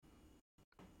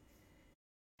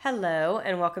Hello,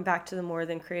 and welcome back to the More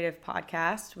Than Creative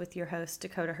podcast with your host,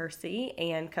 Dakota Hersey,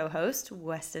 and co-host,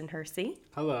 Weston Hersey.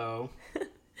 Hello.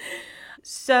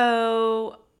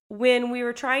 So, when we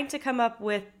were trying to come up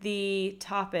with the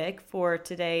topic for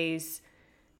today's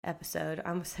episode, I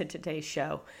almost said today's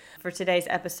show, for today's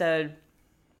episode,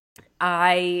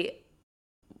 we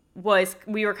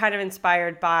were kind of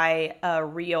inspired by a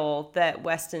reel that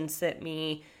Weston sent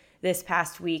me this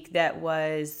past week that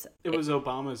was... It was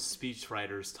Obama's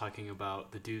speechwriters talking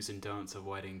about the do's and don'ts of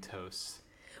wedding toasts.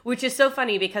 Which is so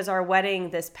funny because our wedding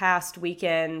this past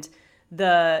weekend,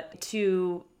 the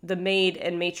maid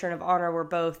and matron of honor were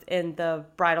both in the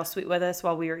bridal suite with us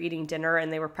while we were eating dinner,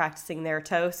 and they were practicing their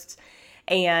toasts.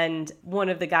 And one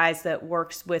of the guys that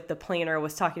works with the planner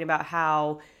was talking about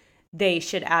how they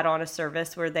should add on a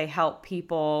service where they help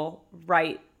people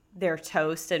write their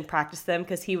toast and practice them,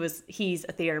 because he's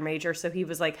a theater major, so he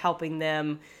was like helping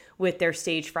them with their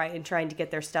stage fright and trying to get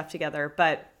their stuff together.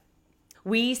 But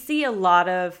we see a lot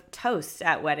of toasts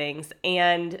at weddings,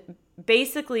 and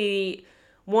basically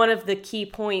one of the key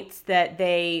points that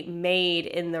they made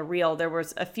in the reel, there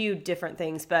was a few different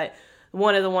things, but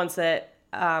one of the ones that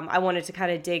I wanted to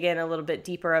kind of dig in a little bit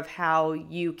deeper of how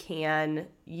you can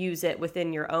use it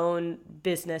within your own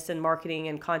business and marketing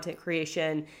and content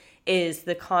creation is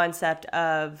the concept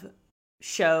of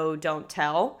show, don't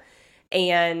tell,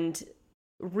 and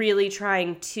really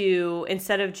trying to,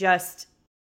 instead of just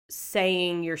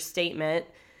saying your statement,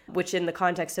 which in the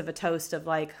context of a toast of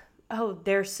like, oh,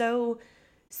 they're so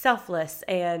selfless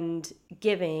and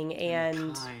giving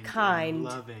and kind and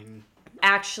loving,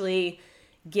 actually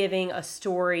giving a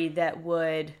story that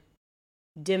would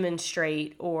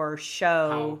demonstrate or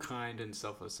show how kind and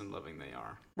selfless and loving they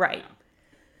are. Right. Yeah.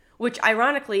 Which,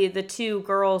 ironically, the two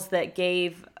girls that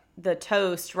gave the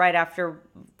toast right after,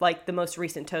 like, the most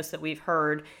recent toast that we've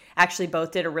heard, actually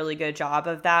both did a really good job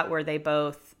of that, where they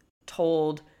both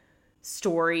told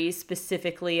stories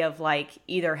specifically of, like,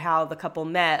 either how the couple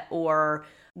met, or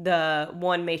the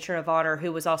one matron of honor,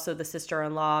 who was also the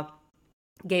sister-in-law,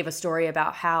 gave a story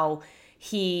about how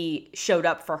he showed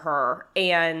up for her.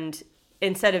 And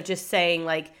instead of just saying,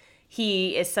 like,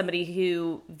 he is somebody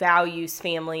who values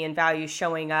family and values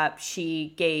showing up,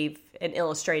 she gave and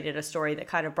illustrated a story that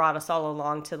kind of brought us all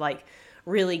along to like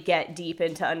really get deep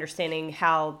into understanding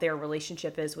how their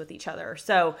relationship is with each other.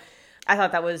 So I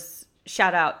thought that was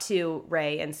shout out to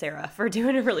Ray and Sarah for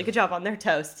doing a really good job on their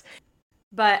toasts.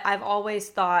 But I've always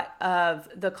thought of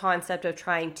the concept of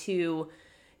trying to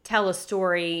tell a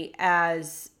story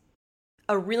as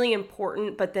a really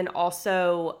important, but then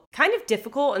also kind of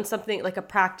difficult and something like a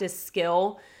practice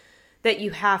skill that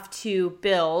you have to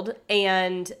build.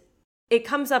 And it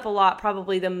comes up a lot,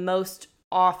 probably the most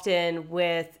often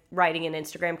with writing an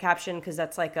Instagram caption, because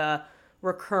that's like a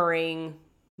recurring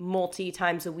multi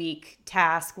times a week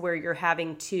task where you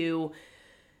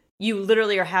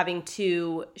literally are having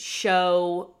to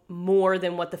show more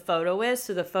than what the photo is.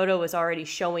 So the photo is already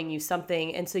showing you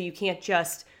something. And so you can't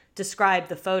just describe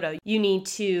the photo. You need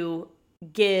to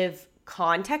give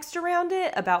context around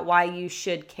it about why you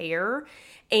should care.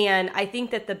 And I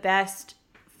think that the best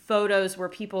photos where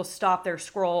people stop their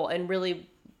scroll and really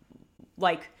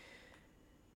like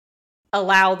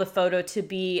allow the photo to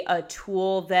be a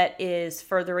tool that is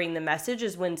furthering the message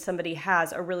is when somebody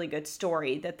has a really good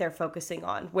story that they're focusing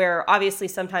on, where obviously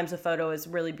sometimes a photo is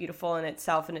really beautiful in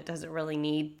itself and it doesn't really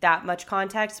need that much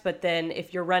context. But then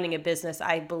if you're running a business,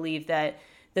 I believe that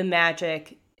the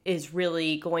magic is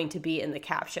really going to be in the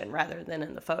caption rather than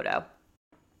in the photo.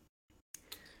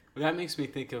 Well, that makes me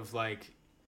think of, like,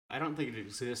 I don't think it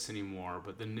exists anymore,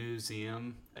 but the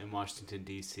Newseum in Washington,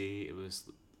 D.C., it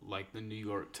was like the New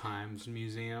York Times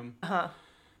Museum. Uh-huh.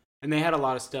 And they had a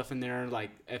lot of stuff in there,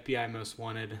 like FBI Most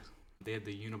Wanted. They had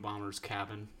the Unabomber's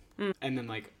cabin. And then,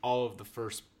 like, all of the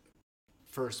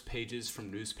first pages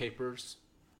from newspapers.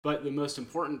 But the most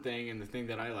important thing, and the thing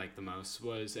that I liked the most,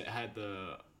 was it had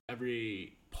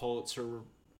every Pulitzer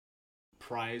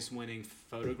Prize-winning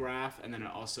photograph, and then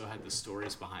it also had the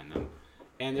stories behind them.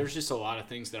 And there's just a lot of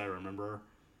things that I remember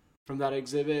from that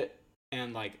exhibit,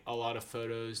 and like a lot of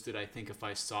photos that I think if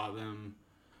I saw them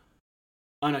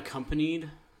unaccompanied,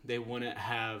 they wouldn't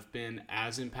have been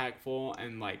as impactful,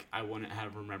 and like I wouldn't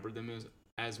have remembered them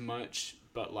as much.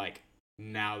 But like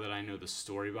now that I know the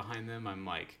story behind them, I'm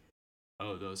like,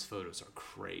 oh, those photos are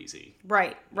crazy.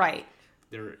 Right.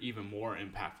 They're even more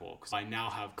impactful because I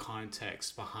now have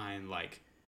context behind like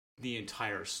the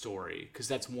entire story, because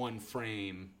that's one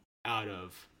frame out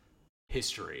of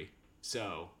history.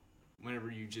 So whenever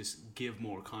you just give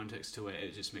more context to it,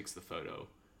 it just makes the photo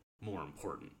more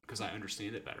important because I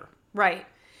understand it better. Right.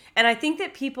 And I think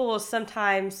that people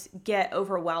sometimes get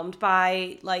overwhelmed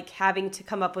by like having to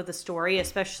come up with a story,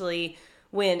 especially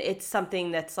when it's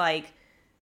something that's like,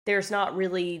 there's not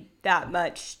really that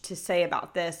much to say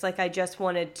about this. Like, I just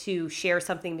wanted to share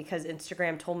something because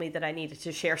Instagram told me that I needed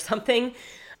to share something.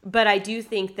 But I do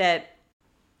think that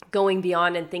going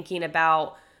beyond and thinking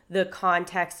about the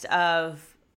context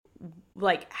of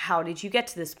like, how did you get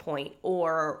to this point?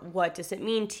 Or what does it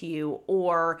mean to you?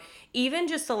 Or even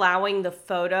just allowing the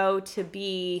photo to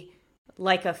be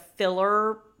like a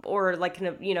filler, or like,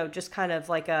 just kind of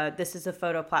like this is a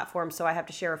photo platform, so I have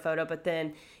to share a photo, but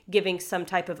then giving some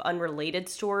type of unrelated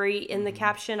story in the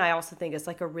caption, I also think is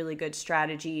like a really good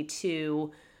strategy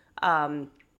to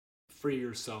free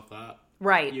yourself up.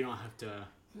 Right. You don't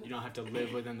have to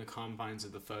live within the confines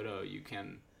of the photo. You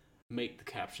can make the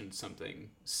caption something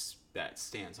that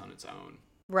stands on its own.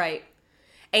 Right.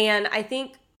 And I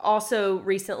think also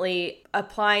recently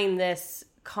applying this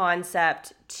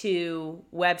concept to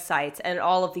websites and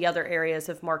all of the other areas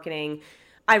of marketing,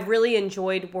 I've really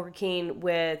enjoyed working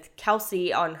with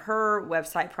Kelsey on her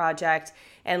website project.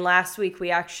 And last week we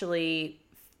actually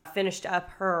finished up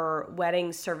her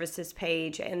wedding services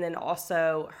page and then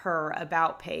also her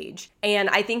about page. And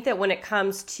I think that when it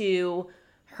comes to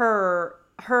her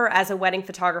as a wedding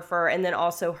photographer and then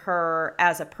also her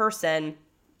as a person,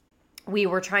 we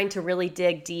were trying to really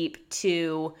dig deep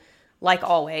to, like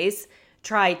always,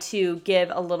 try to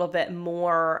give a little bit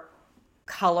more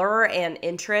color and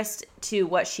interest to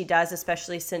what she does,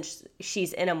 especially since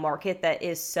she's in a market that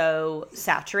is so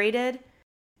saturated.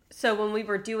 So when we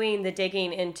were doing the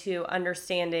digging into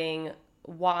understanding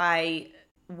why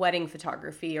wedding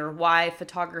photography or why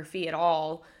photography at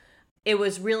all,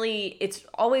 it's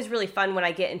always really fun when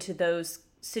I get into those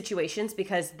situations,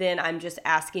 because then I'm just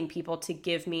asking people to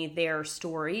give me their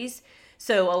stories.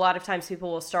 So a lot of times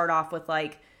people will start off with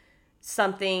like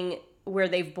something where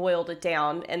they've boiled it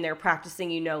down and they're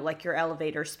practicing, like your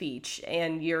elevator speech,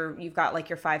 and you've got like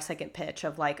your 5-second pitch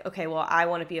of like, okay, well, I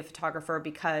want to be a photographer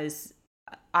because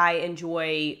I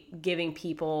enjoy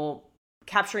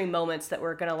capturing moments that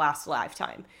were going to last a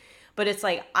lifetime. But it's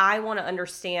like, I want to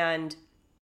understand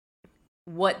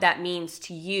what that means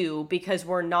to you, because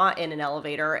we're not in an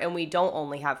elevator and we don't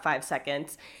only have 5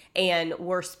 seconds, and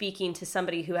we're speaking to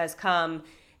somebody who has come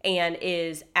and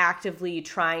is actively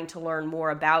trying to learn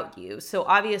more about you. So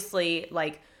obviously,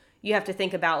 like, you have to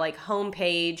think about like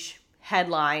homepage,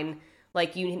 headline,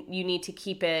 like you need to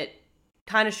keep it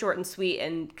kind of short and sweet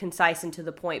and concise and to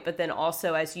the point. But then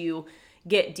also, as you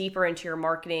get deeper into your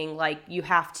marketing, like, you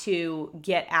have to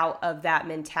get out of that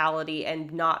mentality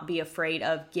and not be afraid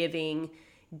of giving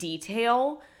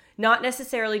detail, not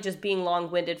necessarily just being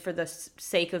long-winded for the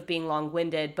sake of being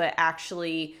long-winded, but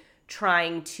actually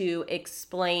trying to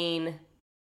explain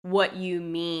what you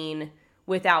mean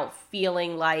without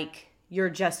feeling like you're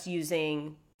just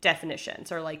using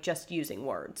definitions or like just using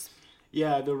words.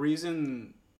 Yeah, the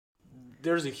reason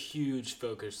there's a huge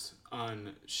focus on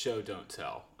show, don't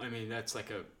tell. I mean, that's like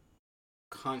a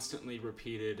constantly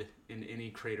repeated in any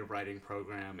creative writing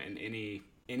program and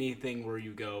anything where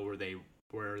you go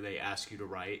where they ask you to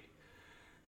write.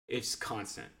 It's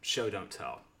constant. Show, don't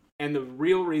tell. And the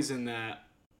real reason that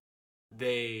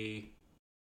they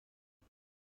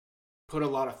put a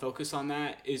lot of focus on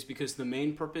that is because the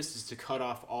main purpose is to cut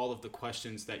off all of the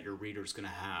questions that your reader's going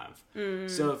to have. Mm-hmm.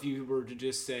 So if you were to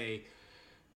just say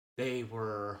they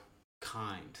were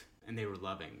kind and they were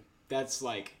loving, that's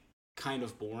like kind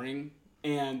of boring,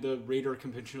 and the reader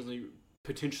can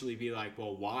potentially be like,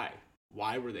 well,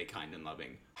 why were they kind and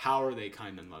loving? How are they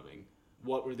kind and loving?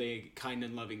 What were they kind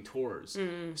and loving towards?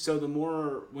 Mm-hmm. So the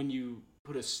more, when you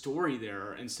put a story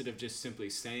there instead of just simply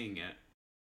saying it,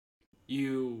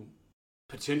 you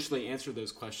potentially answer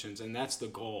those questions, and that's the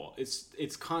goal.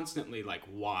 It's constantly like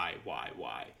why.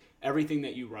 Everything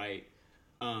that you write,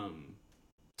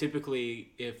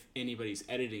 typically if anybody's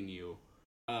editing you,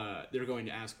 they're going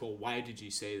to ask, well, why did you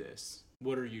say this?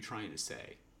 What are you trying to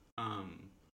say?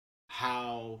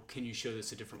 How can you show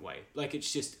this a different way? Like,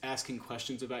 it's just asking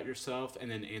questions about yourself and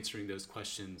then answering those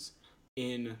questions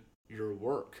in your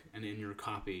work and in your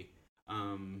copy,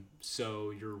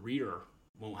 so your reader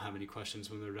won't have any questions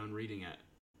when they're done reading it.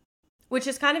 Which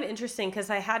is kind of interesting, because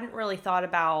I hadn't really thought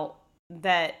about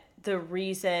that. The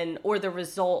reason or the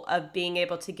result of being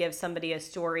able to give somebody a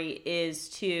story is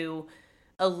to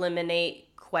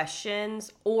eliminate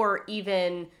questions or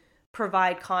even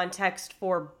provide context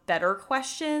for better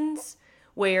questions,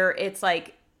 where it's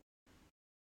like,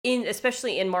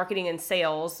 especially in marketing and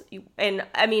sales, and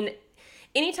I mean,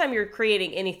 anytime you're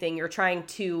creating anything, you're trying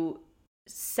to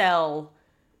sell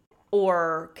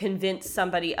or convince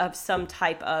somebody of some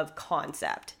type of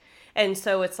concept. And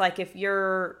so it's like if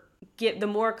you're the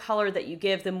more color that you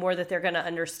give, the more that they're going to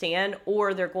understand,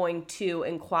 or they're going to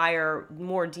inquire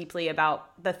more deeply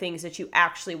about the things that you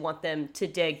actually want them to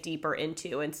dig deeper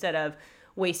into, instead of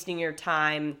wasting your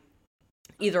time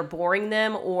either boring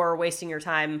them or wasting your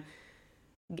time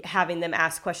having them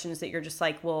ask questions that you're just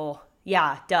like, well,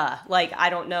 yeah, duh. Like, I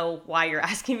don't know why you're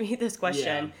asking me this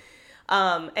question.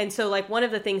 Yeah. And so like one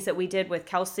of the things that we did with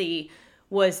Kelsey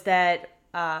was that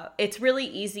it's really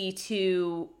easy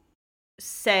to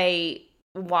say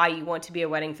why you want to be a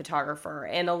wedding photographer.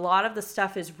 And a lot of the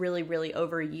stuff is really, really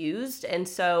overused. And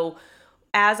so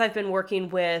as I've been working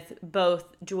with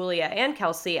both Julia and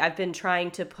Kelsey, I've been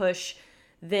trying to push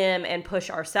them and push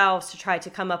ourselves to try to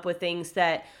come up with things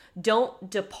that don't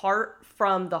depart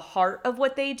from the heart of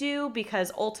what they do,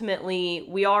 because ultimately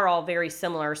we are all very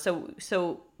similar.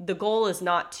 So the goal is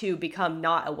not to become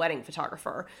not a wedding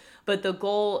photographer, but the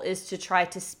goal is to try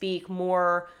to speak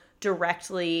more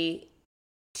directly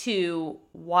to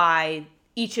why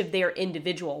each of their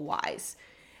individual whys.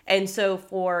 And so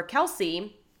for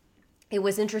Kelsey, it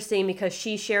was interesting because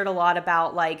she shared a lot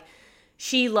about like,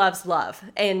 she loves love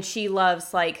and she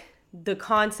loves like the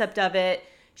concept of it.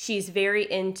 She's very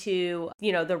into,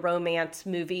 the romance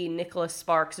movie, Nicholas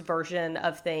Sparks version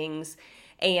of things.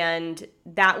 And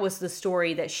that was the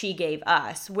story that she gave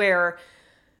us, where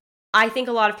I think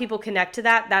a lot of people connect to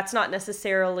that. That's not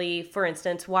necessarily, for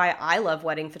instance, why I love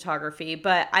wedding photography,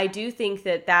 but I do think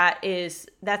that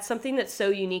that's something that's so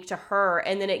unique to her.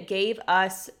 And then it gave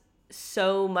us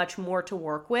so much more to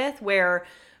work with, where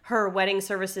her wedding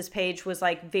services page was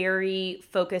like very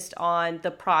focused on the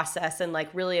process and like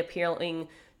really appealing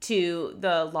to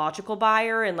the logical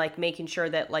buyer and like making sure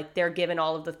that like they're given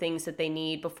all of the things that they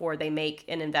need before they make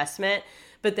an investment.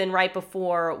 But then right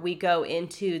before we go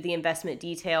into the investment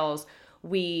details,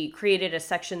 we created a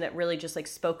section that really just like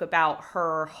spoke about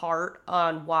her heart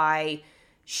on why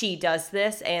she does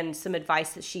this and some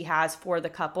advice that she has for the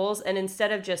couples. And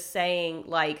instead of just saying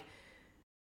like,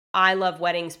 I love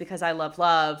weddings because I love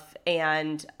love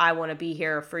and I want to be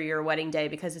here for your wedding day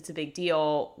because it's a big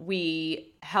deal,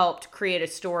 we helped create a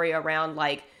story around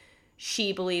like,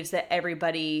 she believes that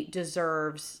everybody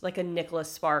deserves like a Nicholas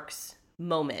Sparks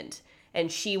moment. And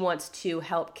she wants to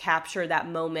help capture that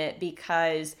moment,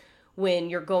 because when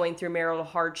you're going through marital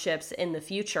hardships in the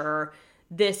future,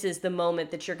 this is the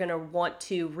moment that you're going to want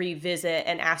to revisit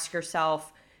and ask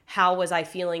yourself, how was I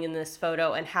feeling in this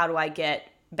photo and how do I get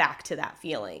back to that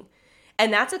feeling?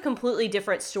 And that's a completely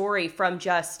different story from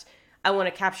just, I want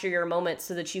to capture your moment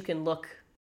so that you can look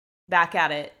back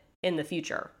at it in the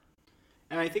future.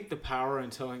 And I think the power in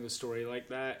telling a story like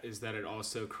that is that it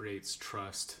also creates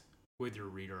trust with your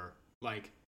reader.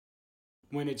 Like,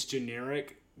 when it's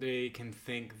generic, they can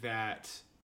think that,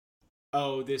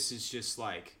 oh, this is just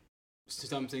like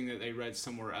something that they read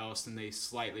somewhere else and they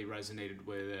slightly resonated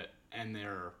with it and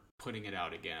they're putting it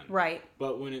out again. Right.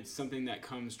 But when it's something that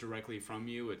comes directly from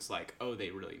you, it's like, oh,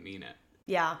 they really mean it.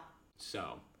 Yeah.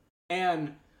 So,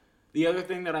 and the other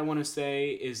thing that I want to say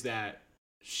is that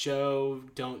show,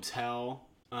 don't tell,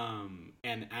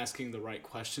 and asking the right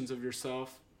questions of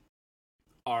yourself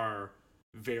are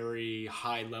very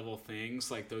high level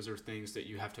things. Like, those are things that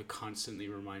you have to constantly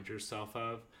remind yourself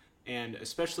of. And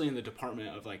especially in the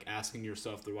department of like asking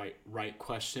yourself the right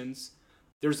questions,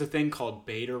 there's a thing called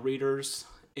beta readers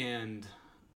in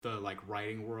the like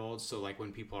writing world. So like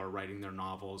when people are writing their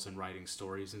novels and writing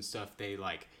stories and stuff, they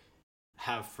like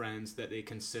have friends that they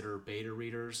consider beta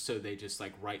readers. So they just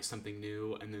like write something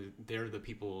new, and then they're the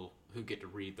people who get to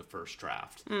read the first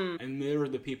draft. And they're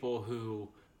the people who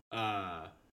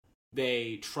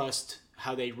they trust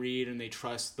how they read and they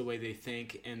trust the way they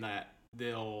think, and that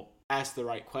they'll ask the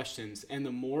right questions. And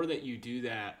the more that you do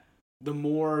that, the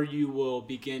more you will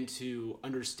begin to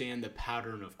understand the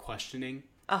pattern of questioning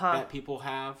that people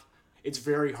have. It's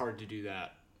very hard to do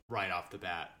that right off the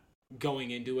bat,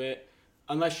 going into it,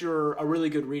 unless you're a really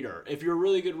good reader. If you're a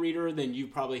really good reader, then you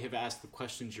probably have asked the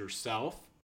questions yourself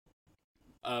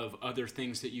of other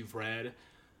things that you've read,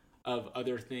 of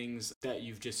other things that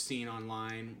you've just seen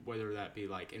online, whether that be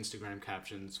like Instagram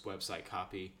captions, website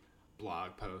copy,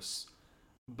 blog posts.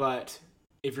 But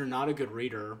if you're not a good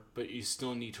reader, but you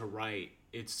still need to write,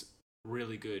 it's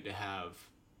really good to have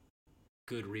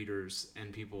good readers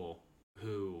and people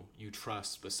who you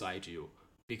trust beside you,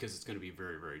 because it's going to be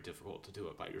very, very difficult to do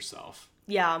it by yourself.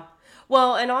 Yeah.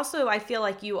 Well, and also I feel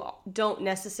like you don't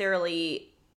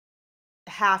necessarily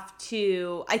have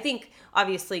to, I think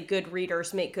obviously good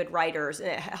readers make good writers, and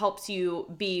it helps you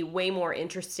be way more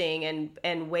interesting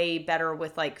and way better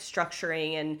with like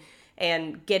structuring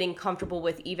and getting comfortable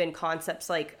with even concepts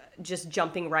like just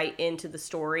jumping right into the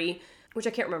story. which I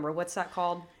can't remember. What's that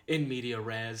called? In media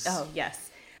res. Oh, yes.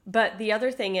 But the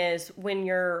other thing is when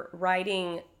you're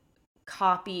writing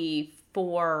copy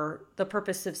for the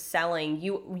purpose of selling,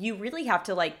 you really have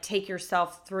to like take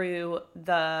yourself through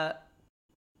the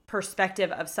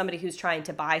perspective of somebody who's trying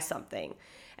to buy something.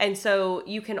 And so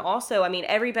you can also, I mean,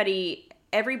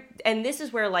 and this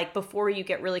is where like before you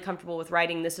get really comfortable with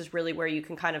writing, this is really where you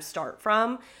can kind of start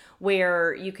from,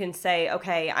 where you can say,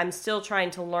 okay, I'm still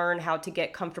trying to learn how to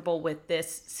get comfortable with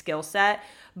this skill set,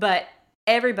 but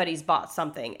everybody's bought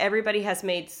something. Everybody has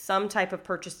made some type of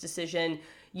purchase decision.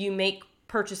 You make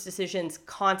purchase decisions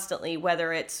constantly,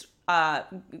 whether it's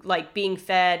like being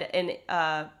fed an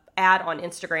ad on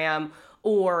Instagram,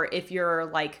 or if you're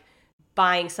like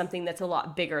buying something that's a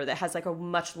lot bigger, that has like a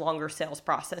much longer sales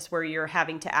process where you're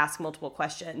having to ask multiple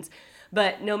questions.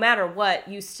 But no matter what,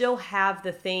 you still have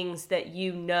the things that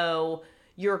you know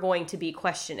you're going to be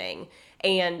questioning,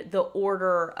 and the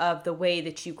order of the way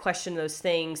that you question those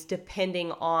things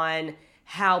depending on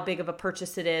how big of a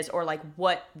purchase it is, or like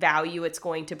what value it's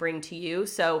going to bring to you.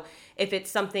 So if it's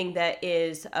something that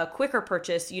is a quicker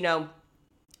purchase, you know,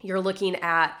 you're looking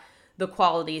at the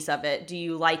qualities of it. Do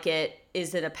you like it?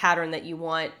 Is it a pattern that you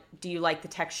want? Do you like the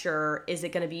texture? Is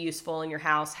it going to be useful in your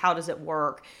house? How does it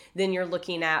work? Then you're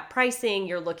looking at pricing.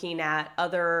 You're looking at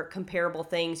other comparable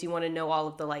things. You want to know all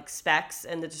of the like specs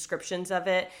and the descriptions of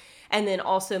it. And then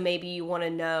also maybe you want to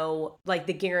know like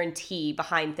the guarantee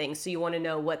behind things. So you want to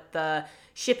know what the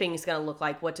shipping is going to look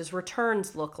like. What does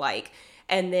returns look like?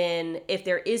 And then if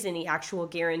there is any actual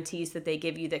guarantees that they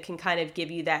give you that can kind of give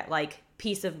you that like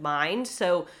peace of mind.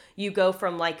 So you go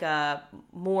from like a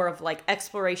more of like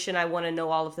exploration, I want to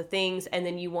know all of the things, and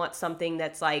then you want something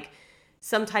that's like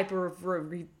some type of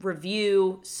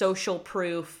review, social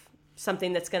proof,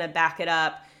 something that's going to back it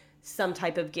up, some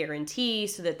type of guarantee,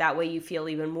 so that way you feel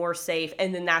even more safe.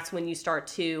 And then that's when you start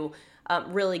to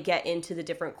really get into the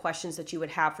different questions that you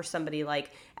would have for somebody like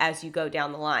as you go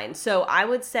down the line. So I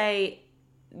would say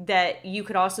that you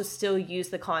could also still use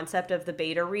the concept of the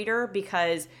beta reader,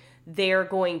 because they're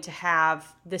going to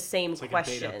have the same it's like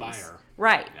questions. A beta buyer.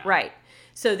 Right, yeah. right.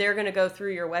 So they're going to go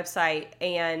through your website,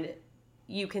 and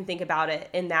you can think about it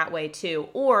in that way too.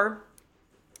 Or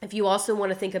if you also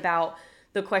want to think about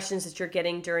the questions that you're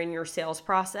getting during your sales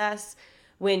process,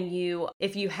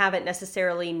 if you haven't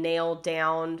necessarily nailed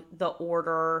down the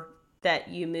order that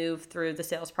you move through the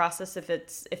sales process, if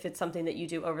it's something that you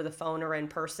do over the phone or in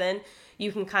person,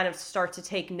 you can kind of start to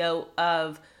take note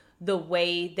of the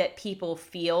way that people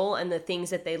feel and the things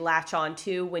that they latch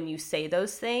onto when you say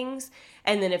those things.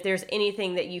 And then if there's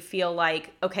anything that you feel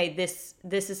like, okay, this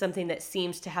is something that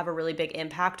seems to have a really big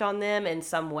impact on them in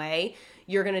some way,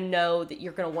 you're going to know that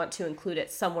you're going to want to include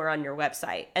it somewhere on your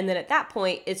website. And then at that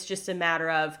point, it's just a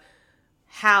matter of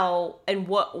how and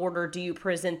what order do you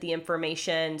present the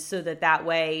information, so that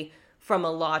way, from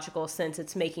a logical sense,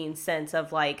 it's making sense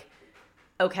of like,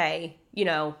 okay, you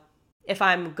know, if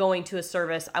I'm going to a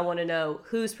service, I want to know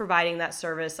who's providing that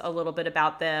service, a little bit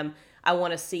about them. I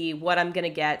want to see what I'm going to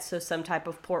get. So some type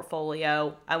of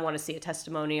portfolio. I want to see a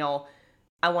testimonial.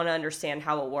 I want to understand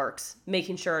how it works,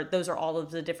 making sure those are all of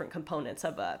the different components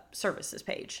of a services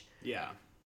page. Yeah.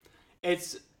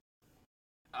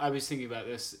 I was thinking about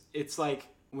this. It's like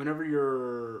whenever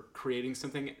you're creating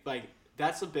something, like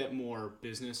that's a bit more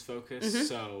business focused. Mm-hmm.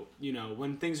 So, you know,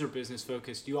 when things are business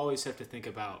focused, you always have to think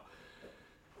about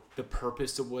the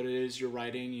purpose of what it is you're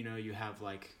writing. You know, you have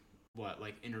like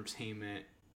entertainment,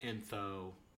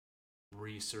 info,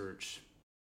 research.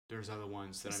 There's other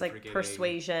ones that it's I'm like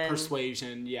forgetting.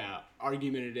 Persuasion, yeah,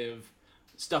 argumentative,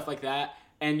 stuff like that.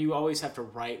 And you always have to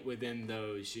write within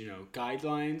those, you know,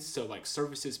 guidelines. So like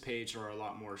services page are a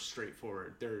lot more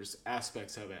straightforward. There's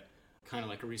aspects of it, kind of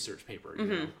like a research paper. You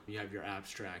know, you have your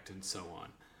abstract and so on.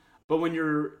 But when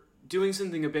you're doing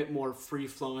something a bit more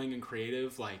free-flowing and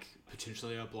creative, like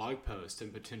potentially a blog post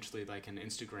and potentially like an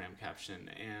Instagram caption,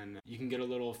 and you can get a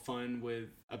little fun with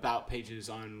about pages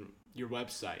on your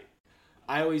website.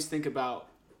 I always think about,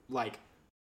 like,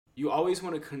 you always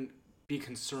want to be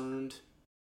concerned.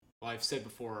 Well, I've said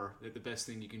before that the best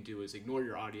thing you can do is ignore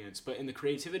your audience, but in the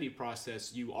creativity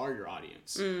process, you are your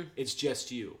audience. It's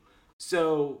just you.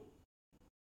 So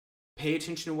pay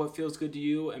attention to what feels good to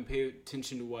you and pay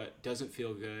attention to what doesn't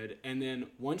feel good. And then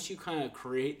once you kind of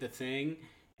create the thing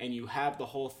and you have the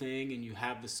whole thing and you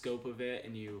have the scope of it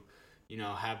and you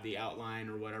know, have the outline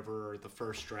or whatever, or the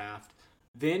first draft,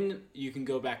 then you can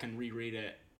go back and reread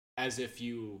it as if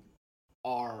you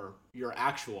are your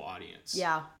actual audience.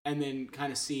 Yeah. And then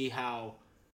kind of see how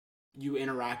you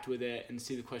interact with it and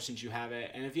see the questions you have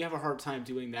it. And if you have a hard time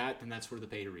doing that, then that's where the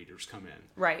beta readers come in.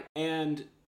 Right. And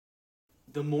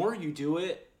the more you do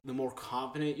it, the more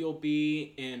confident you'll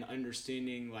be in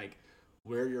understanding like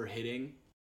where you're hitting.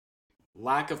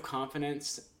 Lack of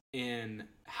confidence in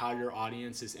how your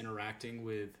audience is interacting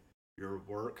with your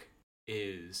work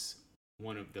is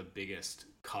one of the biggest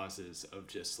causes of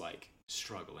just like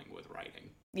struggling with writing.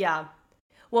 Yeah.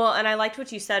 Well, and I liked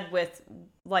what you said with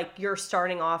like you're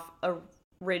starting off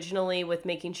originally with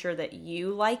making sure that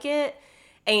you like it.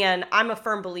 And I'm a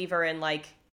firm believer in like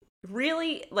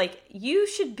really like you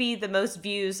should be the most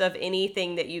views of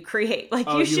anything that you create. Like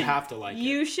you have to like it.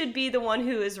 You should be the one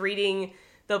who is reading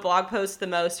the blog post the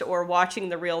most or watching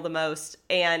the reel the most.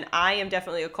 And I am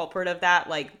definitely a culprit of that.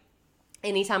 Like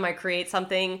anytime I create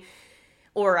something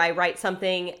or I write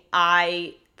something,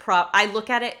 I look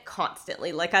at it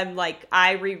constantly. Like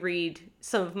I reread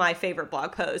some of my favorite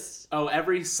blog posts. Oh,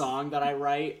 every song that I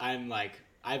write,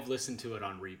 I've listened to it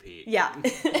on repeat. Yeah.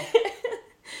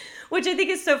 Which I think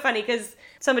is so funny because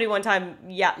somebody one time,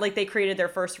 like they created their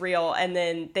first reel and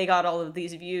then they got all of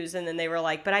these views and then they were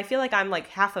like, but I feel like I'm like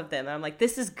half of them. And I'm like,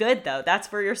 this is good though.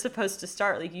 That's where you're supposed to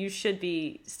start. Like you should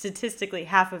be statistically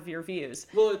half of your views.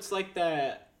 Well, it's like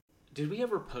that. Did we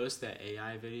ever post that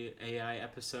AI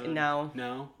episode? No.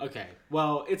 No? Okay.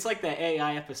 Well, it's like the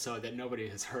AI episode that nobody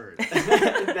has heard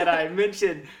that I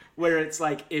mentioned where it's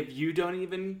like, if you don't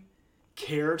even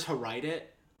care to write it,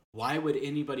 why would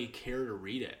anybody care to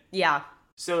read it? Yeah.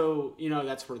 So,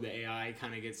 that's where the AI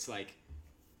kind of gets like,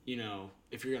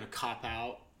 if you're going to cop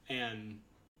out and,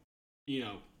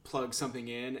 plug something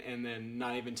in and then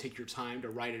not even take your time to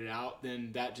write it out,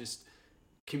 then that just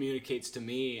communicates to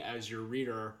me as your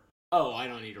reader, oh, I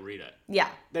don't need to read it. Yeah.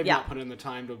 They've not put in the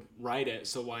time to write it,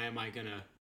 so why am I going to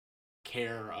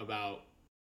care about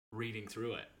reading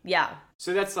through it? Yeah.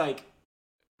 So that's like,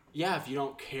 if you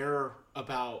don't care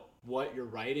about what you're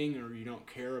writing or you don't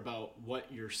care about what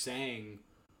you're saying,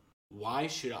 why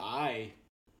should I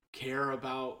care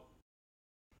about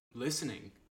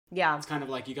listening? Yeah. It's kind of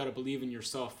like you got to believe in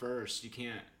yourself first. You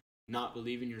can't not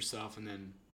believe in yourself and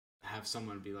then have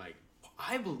someone be like,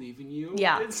 I believe in you.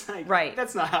 Yeah. It's like, right.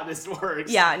 That's not how this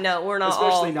works. Yeah, no, we're not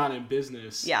Especially not in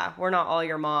business. Yeah, we're not all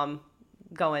your mom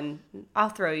going, I'll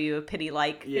throw you a pity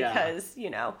because,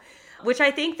 which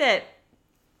I think that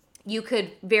you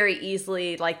could very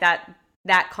easily, like that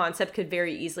concept could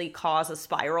very easily cause a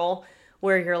spiral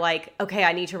where you're like, okay,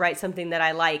 I need to write something that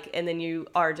I like. And then you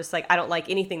are just like, I don't like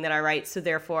anything that I write. So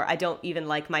therefore I don't even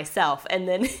like myself. And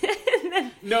then,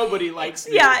 nobody likes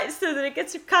me. Yeah. So then it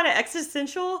gets kind of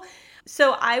existential.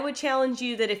 So I would challenge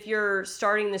you that if you're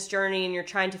starting this journey and you're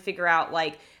trying to figure out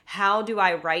like, how do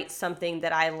I write something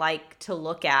that I like to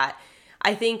look at?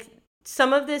 I think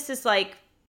some of this is like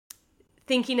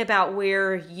thinking about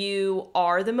where you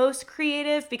are the most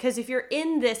creative, because if you're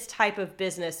in this type of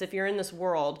business, if you're in this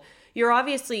world, you're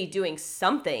obviously doing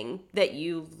something that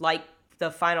you like the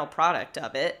final product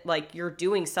of it. Like you're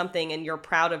doing something and you're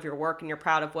proud of your work and you're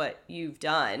proud of what you've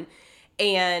done.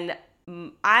 And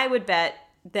I would bet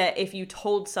that if you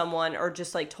told someone or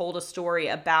just like told a story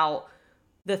about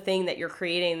the thing that you're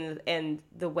creating and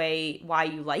the way why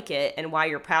you like it and why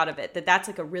you're proud of it, that's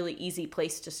like a really easy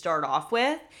place to start off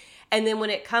with. And then when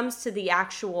it comes to the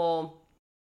actual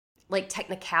like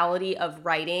technicality of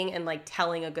writing and like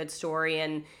telling a good story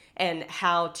and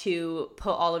how to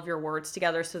put all of your words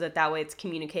together so that way it's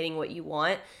communicating what you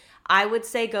want, I would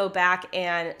say go back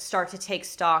and start to take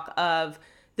stock of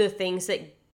the things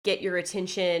that get your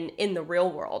attention in the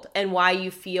real world and why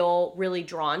you feel really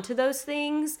drawn to those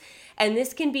things. And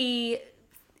this can be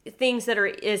things that are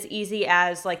as easy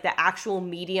as like the actual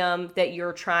medium that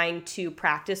you're trying to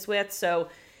practice with. So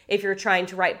if you're trying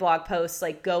to write blog posts,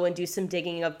 like go and do some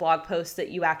digging of blog posts that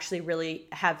you actually really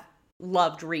have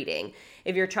loved reading.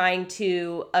 If you're trying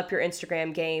to up your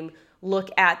Instagram game,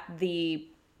 look at the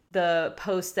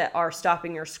posts that are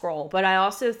stopping your scroll. But I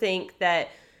also think that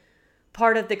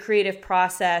part of the creative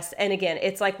process, and again,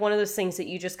 it's like one of those things that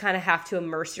you just kind of have to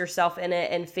immerse yourself in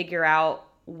it and figure out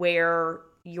where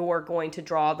you're going to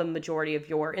draw the majority of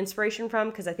your inspiration from,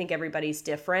 because I think everybody's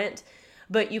different.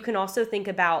 But you can also think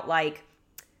about like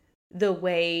the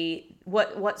way,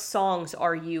 what songs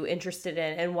are you interested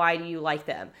in and why do you like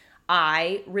them?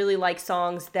 I really like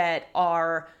songs that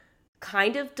are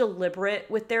kind of deliberate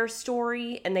with their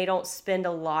story and they don't spend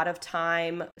a lot of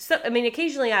time. So, I mean,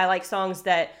 occasionally I like songs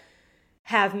that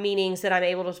have meanings that I'm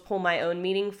able to pull my own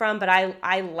meaning from, but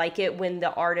I like it when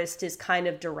the artist is kind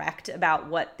of direct about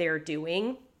what they're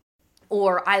doing.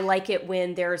 Or I like it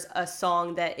when there's a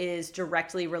song that is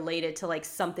directly related to like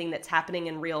something that's happening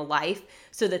in real life,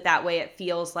 so that way it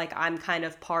feels like I'm kind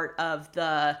of part of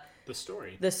the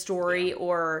story yeah.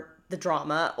 Or the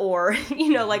drama or,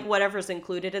 like whatever's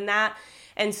included in that.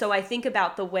 And so I think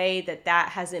about the way that that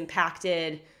has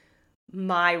impacted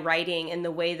my writing and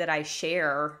the way that I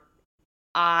share.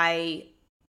 I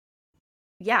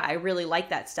really like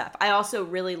that stuff. I also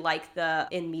really like the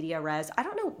in media res. I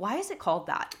don't know, why is it called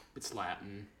that? It's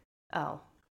Latin. Oh.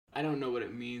 I don't know what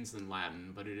it means in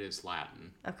Latin, but it is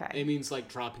Latin. Okay. It means like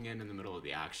dropping in the middle of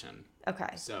the action. Okay.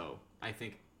 So I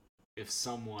think if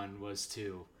someone was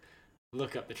to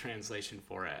look up the translation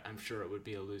for it, I'm sure it would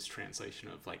be a loose translation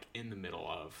of like in the middle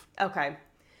of. Okay.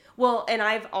 Well, and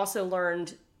I've also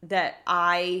learned that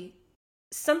I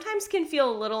sometimes can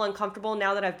feel a little uncomfortable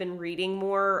now that I've been reading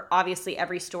more. Obviously,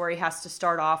 every story has to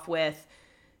start off with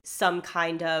some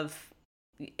kind of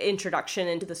introduction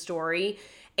into the story.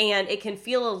 And it can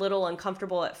feel a little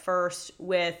uncomfortable at first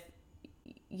with,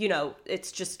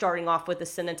 it's just starting off with a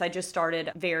sentence. I just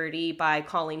started Verity by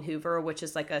Colleen Hoover, which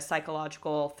is like a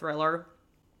psychological thriller.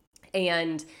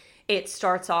 And it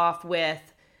starts off with,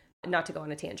 not to go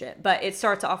on a tangent, but it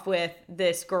starts off with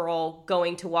this girl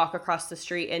going to walk across the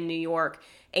street in New York,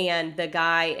 and the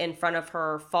guy in front of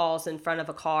her falls in front of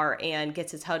a car and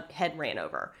gets his head ran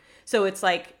over. So it's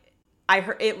like,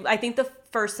 I think the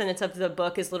first sentence of the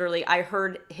book is literally, I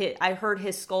heard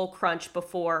his skull crunch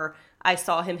before I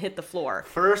saw him hit the floor.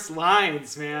 First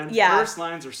lines, man. Yeah. First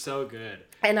lines are so good.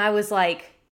 And I was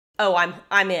like, oh,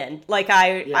 I'm in. Like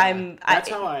That's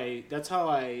how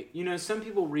I, some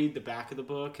people read the back of the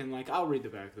book, and like I'll read the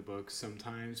back of the book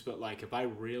sometimes, but like if I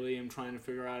really am trying to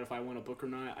figure out if I want a book or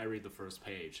not, I read the first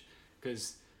page.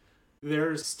 Because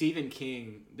there's Stephen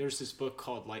King, there's this book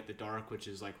called Light the Dark, which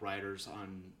is like writers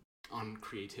on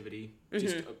creativity,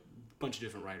 just a bunch of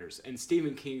different writers. And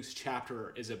Stephen King's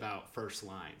chapter is about first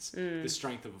lines, the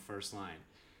strength of a first line.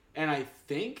 And I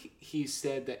think he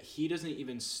said that he doesn't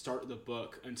even start the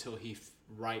book until he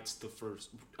writes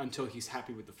until he's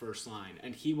happy with the first line.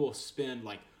 And he will spend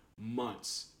like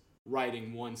months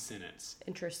writing one sentence.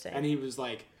 Interesting. And he was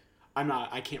like,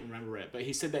 I can't remember it, but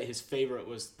he said that his favorite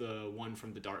was the one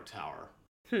from the Dark Tower.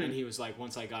 And he was like,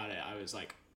 once I got it, I was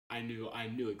like, I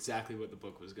knew exactly what the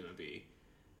book was going to be.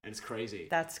 And it's crazy.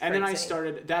 That's crazy. And then I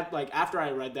started that, like, after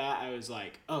I read that, I was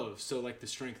like, oh, so like the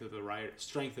strength of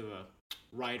a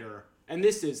writer. And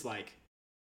this is like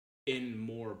in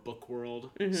more book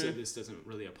world. So this doesn't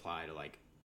really apply to like,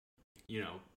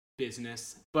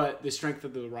 business. But the strength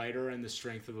of the writer and the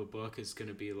strength of a book is going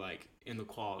to be like in the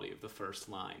quality of the first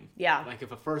line. Yeah. Like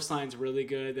if a first line's really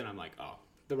good, then I'm like, oh,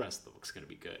 the rest of the book's going to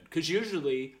be good. Because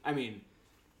usually,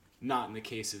 not in the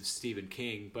case of Stephen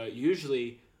King, but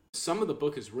usually some of the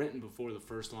book is written before the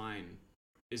first line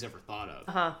is ever thought of.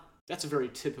 Uh-huh. That's a very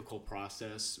typical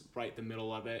process. Write the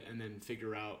middle of it and then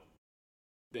figure out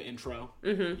the intro.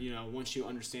 Once you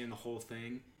understand the whole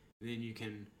thing, then you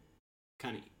can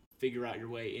kind of figure out your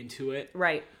way into it.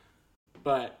 Right.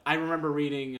 But I remember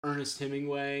reading Ernest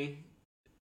Hemingway,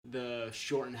 The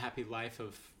Short and Happy Life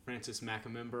of Francis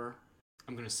McAmember.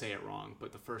 I'm going to say it wrong,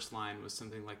 but the first line was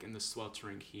something like, in the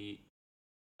sweltering heat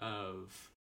of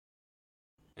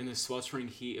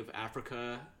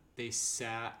Africa, they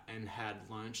sat and had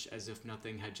lunch as if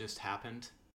nothing had just happened.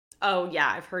 Oh,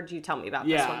 yeah. I've heard you tell me about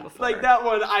this one before. Like that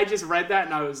one, I just read that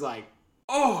and I was like,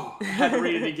 oh, I had to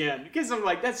read it again. Because I'm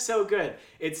like, that's so good.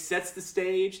 It sets the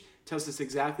stage, tells us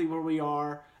exactly where we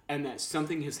are, and that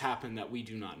something has happened that we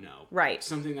do not know. Right.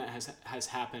 Something that has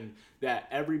happened that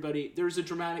there's a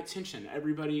dramatic tension.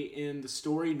 Everybody in the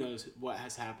story knows what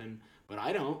has happened, but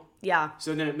I don't. Yeah.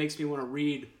 So then it makes me want to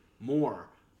read more.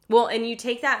 Well, and you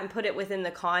take that and put it within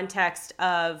the context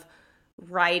of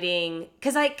writing,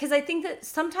 because I think that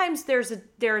sometimes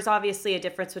there's obviously a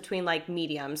difference between like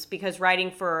mediums, because writing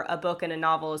for a book and a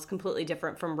novel is completely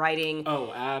different from writing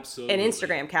absolutely an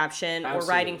Instagram caption or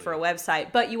writing for a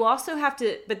website. But you also have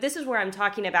to, but this is where I'm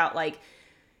talking about like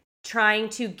trying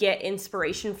to get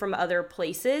inspiration from other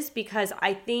places, because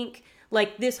I think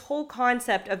like this whole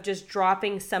concept of just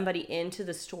dropping somebody into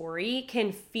the story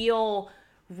can feel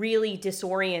really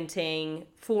disorienting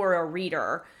for a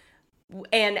reader.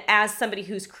 And as somebody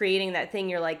who's creating that thing,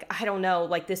 you're like, I don't know,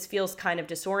 like this feels kind of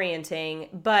disorienting.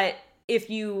 But if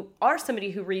you are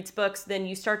somebody who reads books, then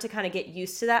you start to kind of get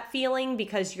used to that feeling,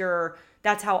 because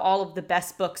that's how all of the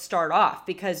best books start off,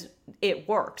 because it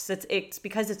works. It's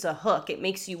because it's a hook. It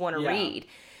makes you want to read.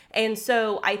 And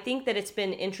so I think that it's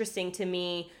been interesting to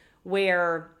me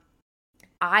where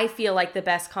I feel like the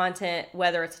best content,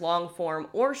 whether it's long form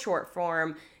or short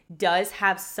form, does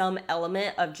have some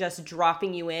element of just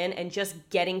dropping you in and just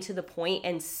getting to the point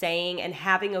and saying and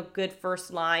having a good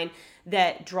first line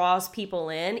that draws people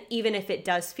in, even if it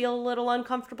does feel a little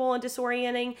uncomfortable and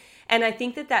disorienting. And I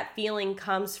think that feeling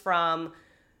comes from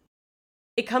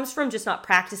it comes from just not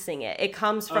practicing it. It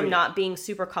comes from yeah. not being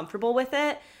super comfortable with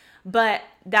it. But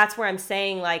that's where I'm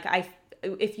saying, like,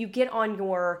 if you get on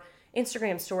your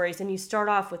Instagram stories and you start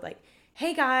off with like,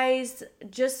 hey guys,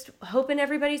 just hoping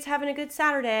everybody's having a good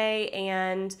Saturday,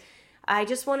 and I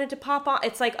just wanted to pop on.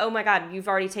 It's like, oh my God, you've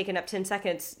already taken up 10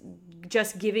 seconds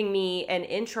just giving me an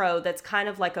intro that's kind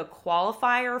of like a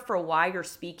qualifier for why you're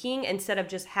speaking, instead of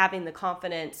just having the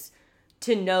confidence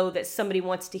to know that somebody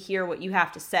wants to hear what you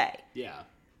have to say. Yeah.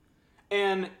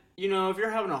 And, you know, if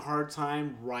you're having a hard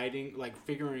time writing, like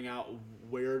figuring out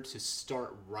where to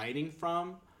start writing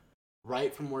from,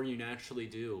 write from where you naturally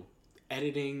do.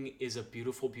 Editing is a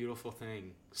beautiful, beautiful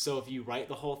thing. So if you write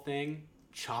the whole thing,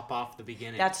 chop off the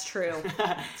beginning. That's true.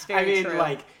 It's very true.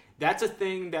 Like, that's a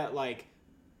thing that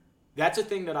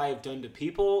I have done to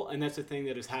people, and that's a thing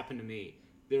that has happened to me.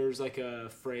 There's like a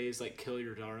phrase like "kill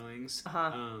your darlings."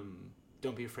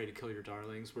 Don't be afraid to kill your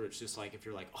darlings, where it's just like, if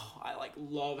you're like, oh, I like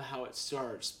love how it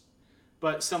starts,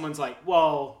 but someone's like,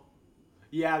 well,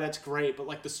 yeah, that's great, but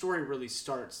like the story really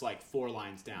starts like 4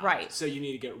 lines down. Right. So you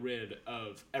need to get rid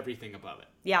of everything above it.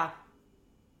 Yeah.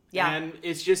 Yeah. And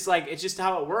it's just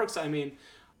how it works. I mean,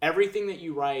 everything that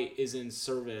you write is in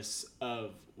service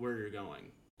of where you're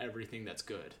going. Everything that's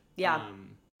good. Yeah.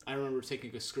 I remember taking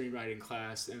a screenwriting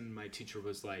class, and my teacher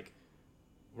was like,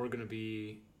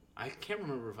 I can't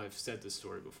remember if I've said this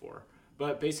story before,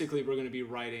 but basically we're going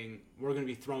to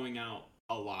be throwing out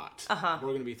a lot. Uh-huh. We're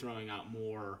going to be throwing out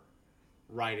more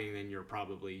writing than you're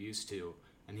probably used to.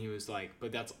 And he was like,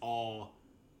 but that's all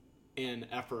in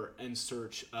effort and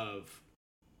search of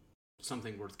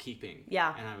something worth keeping.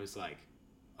 Yeah. And I was like,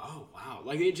 oh wow.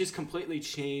 Like, it just completely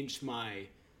changed my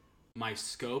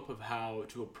scope of how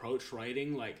to approach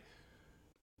writing. Like,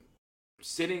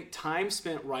 time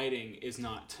spent writing is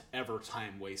not ever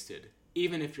time wasted,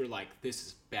 even if you're like, this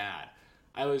is bad.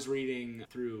 I was reading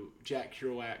through Jack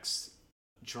Kerouac's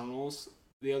journals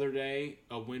the other day,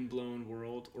 A Windblown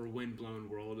World, or Windblown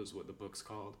World is what the book's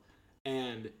called,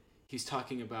 and he's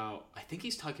talking about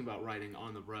writing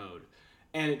on the road,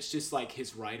 and it's just like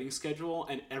his writing schedule,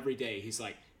 and every day he's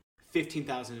like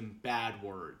 15,000 bad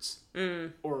words,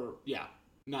 or yeah,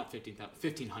 not 15,000,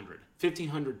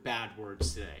 1,500 bad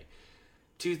words today,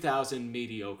 2,000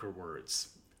 mediocre words.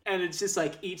 And it's just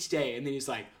like each day. And then he's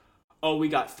like, oh, we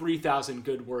got 3,000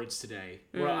 good words today.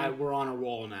 We're on a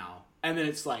roll now. And then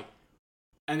it's like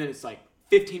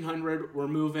 1,500. We're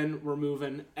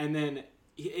moving. And then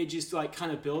it just like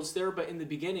kind of builds there. But in the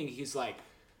beginning, he's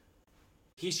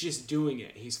just doing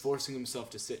it. He's forcing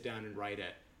himself to sit down and write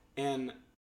it. And,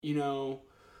 you know,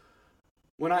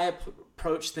 when I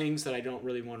approach things that I don't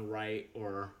really want to write,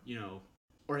 or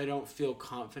I don't feel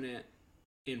confident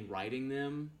in writing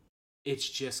them, it's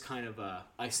just kind of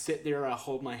I sit there, I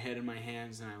hold my head in my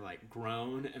hands, and I like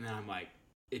groan, and then I'm like,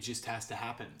 it just has to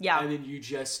happen. Yeah. And then you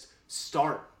just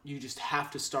have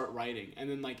to start writing. And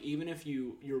then like, even if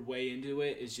your way into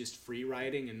it is just free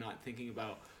writing and not thinking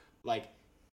about like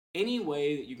any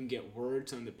way that you can get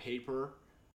words on the paper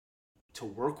to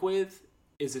work with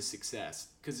is a success,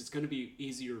 because it's going to be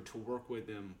easier to work with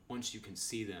them once you can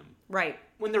see them. Right.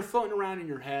 When they're floating around in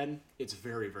your head, it's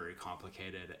very, very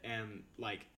complicated, and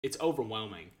like, it's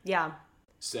overwhelming. Yeah.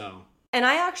 So. And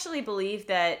I actually believe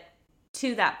that,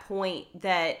 to that point,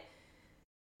 that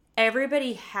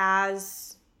everybody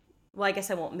has, well, I guess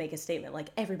I won't make a statement like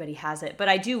everybody has it, but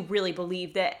I do really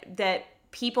believe that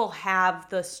people have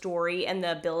the story and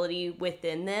the ability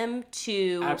within them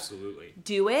to absolutely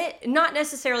do it. Not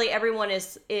necessarily everyone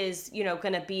is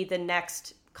going to be the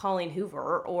next Colleen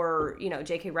Hoover or,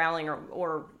 J.K. Rowling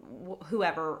or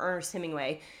whoever, Ernest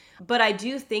Hemingway. But I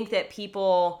do think that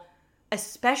people,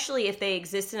 especially if they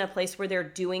exist in a place where they're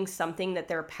doing something that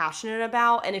they're passionate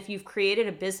about, and if you've created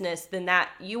a business, then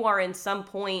that you are in some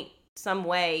point, some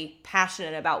way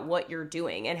passionate about what you're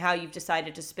doing and how you've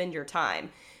decided to spend your time.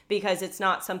 Because it's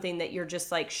not something that you're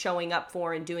just like showing up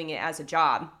for and doing it as a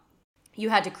job. You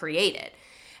had to create it.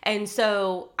 And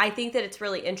so I think that it's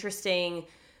really interesting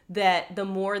that the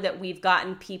more that we've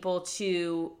gotten people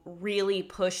to really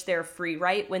push their free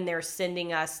write when they're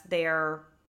sending us their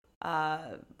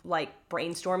like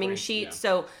brainstorming sheets.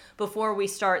 Yeah. So before we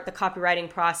start the copywriting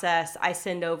process, I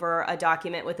send over a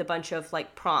document with a bunch of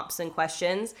like prompts and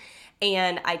questions.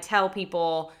 And I tell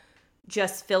people,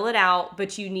 just fill it out,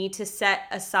 but you need to set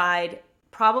aside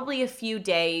probably a few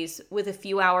days with a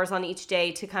few hours on each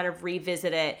day to kind of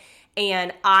revisit it.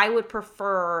 And I would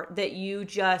prefer that you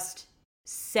just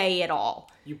say it all.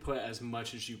 You put as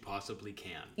much as you possibly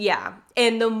can. Yeah.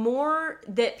 And the more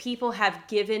that people have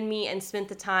given me and spent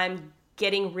the time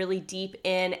getting really deep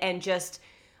in and just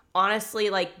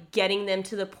honestly like getting them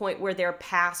to the point where they're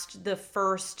past the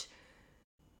first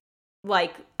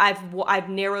like I've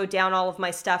narrowed down all of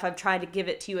my stuff. I've tried to give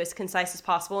it to you as concise as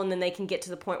possible, and then they can get to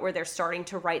the point where they're starting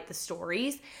to write the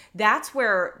stories. That's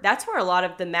where a lot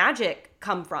of the magic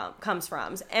comes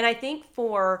from. And I think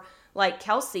for like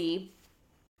Kelsey,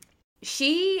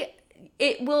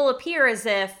 it will appear as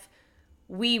if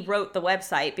we wrote the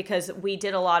website because we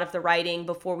did a lot of the writing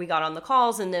before we got on the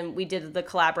calls, and then we did the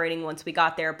collaborating once we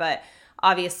got there. But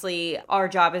obviously, our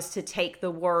job is to take the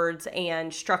words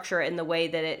and structure it in the way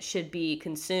that it should be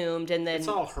consumed, and then it's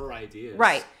all her ideas,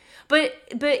 right? But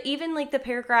even like the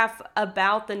paragraph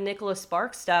about the Nicholas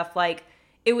Sparks stuff, like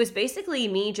it was basically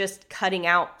me just cutting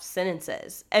out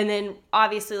sentences and then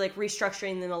obviously like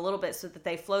restructuring them a little bit so that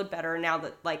they flowed better. Now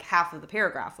that like half of the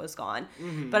paragraph was gone,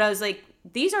 but I was like,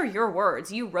 these are your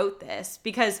words. You wrote this.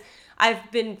 Because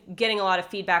I've been getting a lot of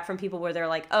feedback from people where they're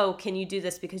like, oh, can you do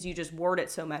this because you just word it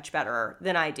so much better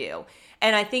than I do?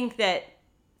 And I think that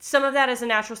some of that is a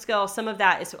natural skill. Some of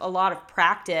that is a lot of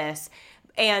practice.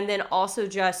 And then also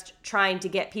just trying to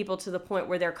get people to the point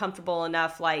where they're comfortable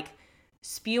enough, like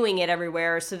spewing it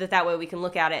everywhere so that way we can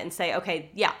look at it and say, okay,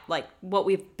 yeah, like what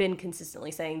we've been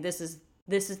consistently saying, this is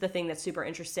the thing that's super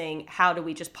interesting. How do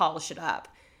we just polish it up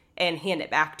and hand it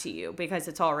back to you because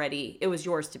it was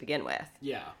yours to begin with.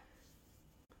 Yeah.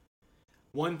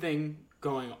 One thing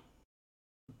going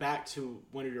back to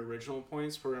one of your original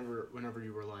points, whenever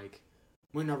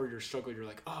you're struggling, you're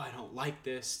like, oh, I don't like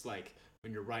this. Like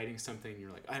when you're writing something,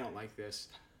 you're like, I don't like this.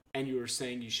 And you were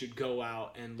saying you should go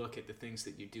out and look at the things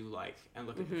that you do like and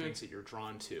look at the things that you're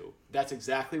drawn to. That's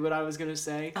exactly what I was going to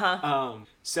say.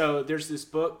 So there's this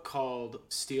book called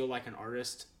Steal Like an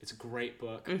Artist. It's a great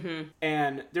book.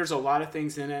 And there's a lot of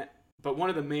things in it. But one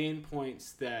of the main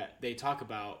points that they talk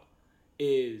about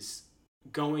is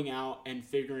going out and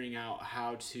figuring out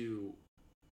how to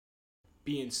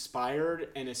be inspired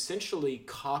and essentially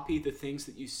copy the things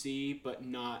that you see, but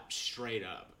not straight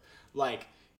up. Like,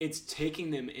 it's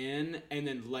taking them in and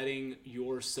then letting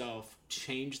yourself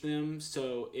change them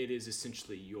so it is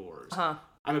essentially yours.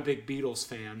 I'm a big Beatles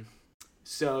fan.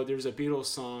 So there's a Beatles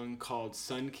song called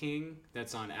Sun King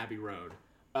that's on Abbey Road.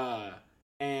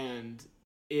 And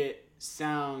it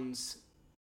sounds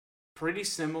pretty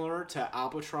similar to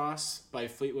Albatross by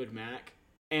Fleetwood Mac.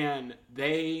 And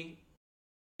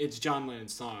it's John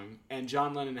Lennon's song. And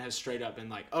John Lennon has straight up been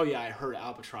like, oh yeah, I heard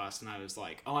Albatross. And I was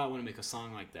like, oh, I want to make a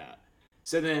song like that.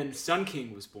 So then Sun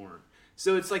King was born.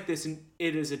 So it's like this,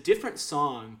 it is a different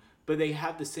song, but they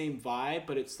have the same vibe,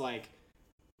 but it's like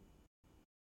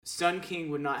Sun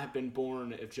King would not have been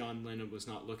born if John Lennon was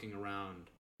not looking around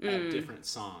at different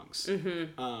songs.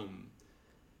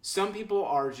 Some people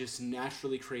are just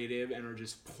naturally creative and are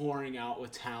just pouring out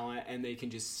with talent, and they can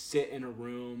just sit in a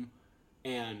room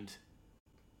and...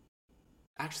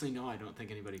 Actually, no, I don't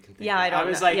think anybody can think that. I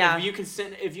was like, if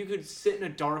you could sit in a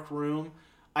dark room,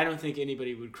 I don't think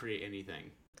anybody would create anything.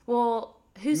 Well,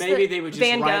 maybe they would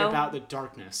just write about the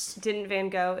darkness. Didn't Van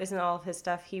Gogh? Isn't all of his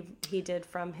stuff he did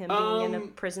from him being in a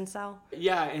prison cell?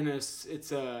 Yeah,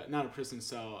 it's not a prison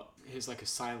cell. His like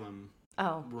asylum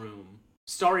room.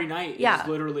 Starry Night is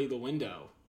literally the window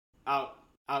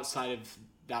outside of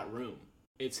that room.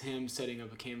 It's him setting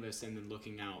up a canvas and then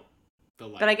looking out the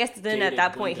light. But I guess then at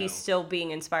that point he's still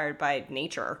being inspired by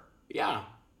nature. Yeah.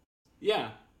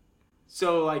 Yeah.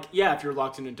 So, like, yeah, if you're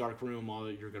locked in a dark room, all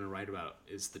that you're going to write about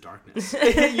is the darkness.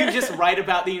 You just write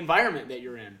about the environment that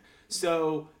you're in.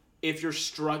 So, if you're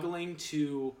struggling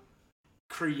to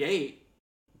create,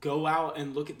 go out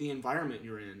and look at the environment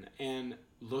you're in and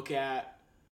look at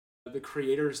the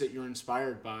creators that you're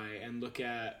inspired by and look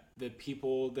at the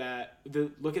people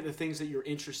look at the things that you're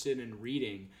interested in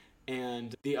reading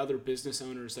and the other business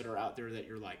owners that are out there that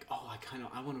you're like, oh,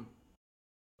 I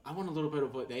want a little bit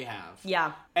of what they have.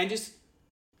 Yeah. And just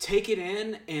take it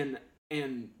in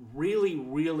and really,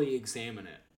 really examine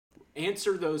it.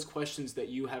 Answer those questions that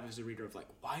you have as a reader of like,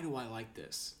 why do I like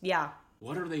this? Yeah.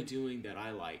 What are they doing that I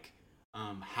like?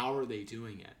 How are they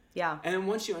doing it? Yeah. And then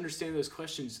once you understand those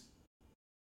questions,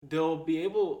 they'll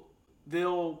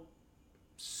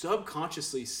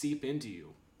subconsciously seep into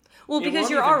you. Well, because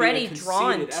you're already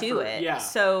drawn to it. Yeah.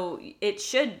 So it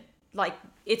should, like,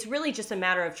 it's really just a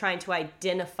matter of trying to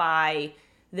identify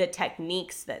the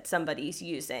techniques that somebody's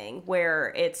using,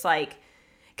 where it's like,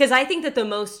 because I think that the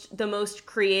most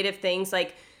creative things,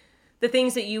 like the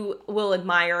things that you will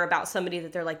admire about somebody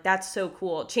that they're like, that's so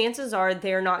cool. Chances are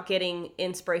they're not getting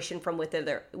inspiration from within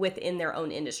their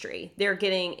own industry. They're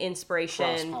getting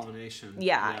inspiration. Cross-pollination.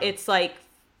 Yeah. It's like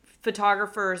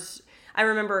photographers. I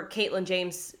remember Caitlin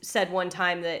James said one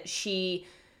time that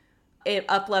it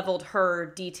up-leveled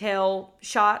her detail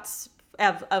shots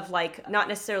of like, not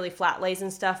necessarily flat lays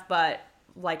and stuff, but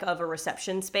like of a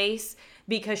reception space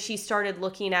because she started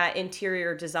looking at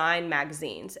interior design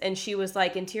magazines, and she was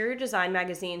like, interior design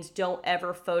magazines don't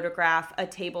ever photograph a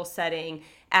table setting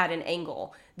at an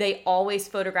angle. They always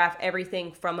photograph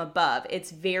everything from above.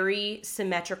 It's very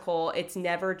symmetrical. It's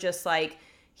never just like,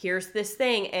 here's this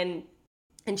thing.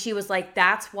 And she was like,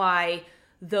 that's why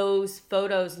those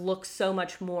photos look so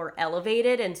much more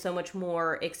elevated and so much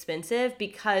more expensive,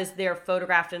 because they're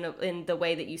photographed in the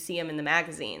way that you see them in the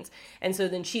magazines. And so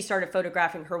then she started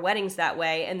photographing her weddings that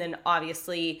way. And then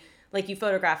obviously, like, you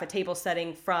photograph a table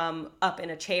setting from up in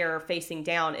a chair facing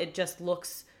down, it just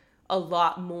looks a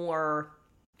lot more...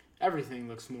 Everything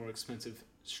looks more expensive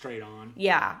straight on.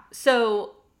 Yeah.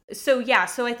 So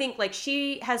I think, like,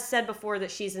 she has said before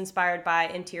that she's inspired by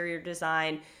interior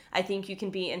design. I think you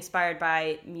can be inspired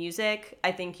by music.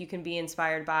 I think you can be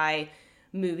inspired by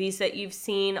movies that you've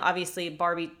seen. Obviously,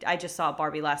 Barbie, I just saw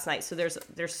Barbie last night, so there's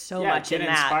so much in that.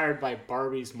 Yeah, inspired by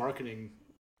Barbie's marketing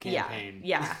campaign.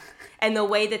 Yeah. And the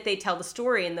way that they tell the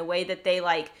story and the way that they,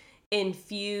 like,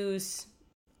 infuse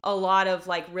a lot of,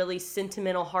 like, really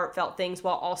sentimental, heartfelt things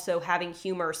while also having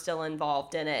humor still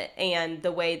involved in it. And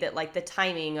the way that, like, the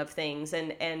timing of things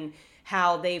and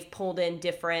how they've pulled in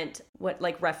different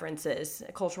references,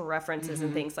 cultural references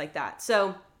and things like that.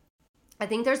 So I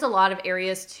think there's a lot of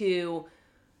areas to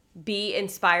be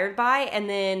inspired by. And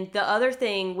then the other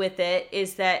thing with it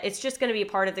is that it's just going to be a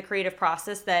part of the creative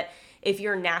process, that if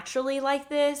you're naturally like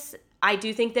this, I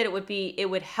do think that it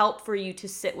would help for you to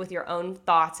sit with your own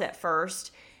thoughts at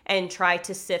first and try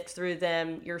to sift through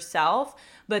them yourself.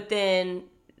 But then,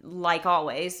 like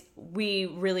always, we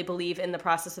really believe in the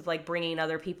process of, like, bringing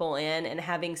other people in and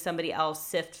having somebody else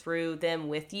sift through them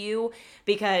with you,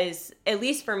 because at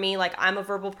least for me, like, I'm a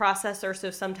verbal processor,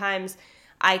 so sometimes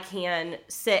I can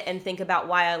sit and think about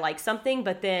why I like something,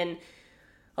 but then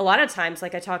a lot of times,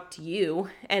 like, I talk to you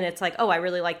and it's like, oh, I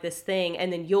really like this thing,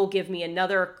 and then you'll give me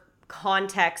another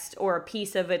context or a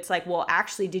piece of it's like, well,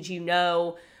 actually, did you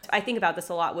know? I think about this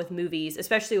a lot with movies,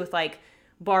 especially with, like,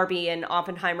 Barbie and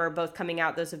Oppenheimer both coming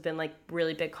out. Those have been, like,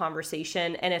 really big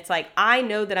conversation. And it's like, I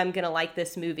know that I'm going to like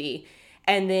this movie.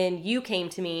 And then you came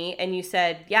to me and you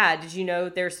said, yeah, did you know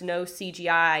there's no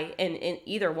CGI in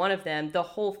either one of them? The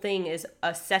whole thing is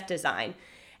a set design.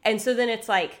 And so then it's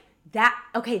like,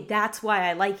 that's why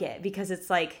I like it, because it's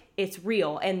like, it's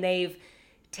real. And they've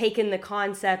taken the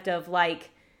concept of, like,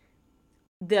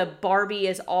 the Barbie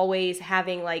is always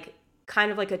having, like, kind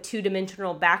of like a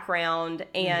two-dimensional background,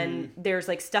 and there's,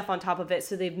 like, stuff on top of it.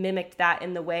 So they've mimicked that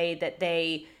in the way that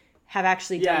they have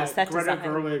actually done the set design.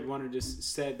 Greta Gerwig just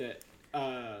said that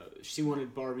she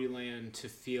wanted Barbie Land to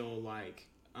feel like,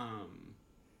 I'm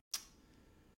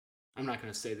not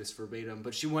going to say this verbatim,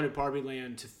 but she wanted Barbie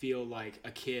Land to feel like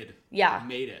a kid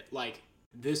made it. Like,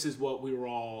 this is what we were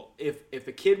all... If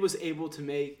a kid was able to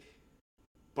make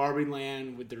Barbie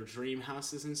Land with their dream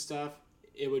houses and stuff,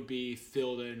 it would be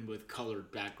filled in with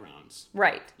colored backgrounds.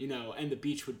 Right. You know, and the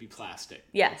beach would be plastic.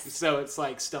 Yes. So it's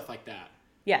like stuff like that.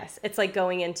 Yes. It's like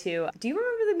going into... Do you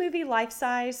remember the movie Life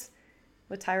Size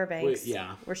with Tyra Banks?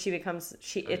 Yeah. Where she becomes...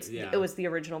 It was the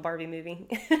original Barbie movie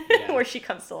Yeah. where she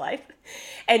comes to life.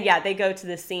 And yeah, they go to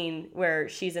this scene where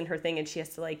she's in her thing and she has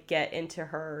to, like, get into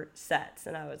her sets.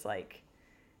 And I was like...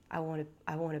 I want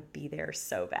to be there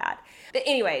so bad. But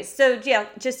anyways, so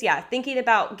thinking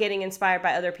about getting inspired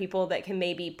by other people that can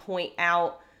maybe point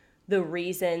out the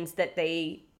reasons that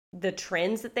the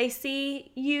trends that they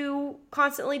see you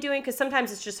constantly doing. Because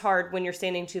sometimes it's just hard when you're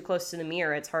standing too close to the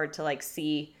mirror. It's hard to, like,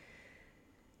 see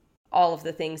all of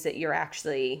the things that you're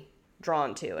actually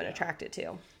drawn to and attracted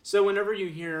to. So whenever you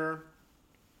hear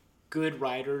good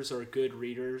writers or good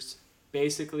readers,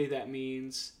 basically that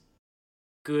means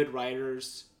good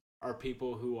writers are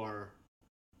people who are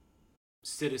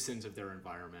citizens of their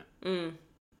environment.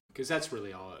 Because that's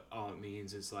really all it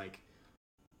means, is, like,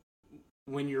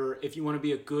 if you want to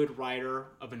be a good writer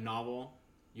of a novel,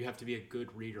 you have to be a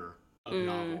good reader of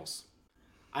novels.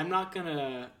 I'm not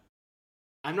gonna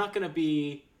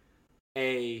be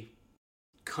a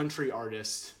country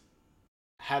artist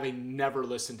having never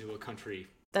listened to a country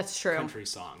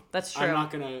song. That's true. I'm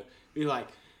not gonna be like,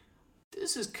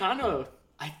 this is kind of...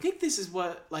 I think this is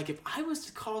what, like, if I was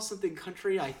to call something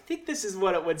country, I think this is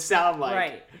what it would sound like.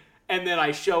 Right. And then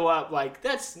I show up like,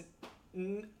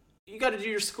 you got to do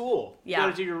your school. Yeah.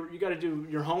 You got to do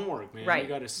your homework, man. Right. You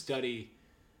got to study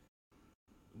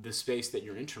the space that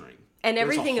you're entering. And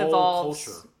everything evolves.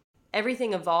 Culture.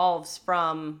 Everything evolves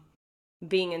from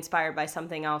being inspired by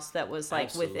something else that was,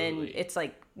 like, within. It's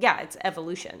like, it's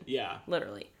evolution. Yeah.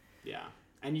 Literally. Yeah.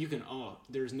 And you can,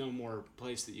 there's no more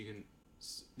place that you can...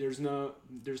 There's not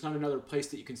another place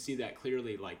that you can see that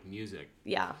clearly, like music.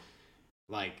 Yeah.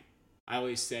 like, I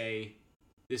always say,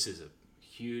 this is a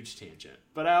huge tangent,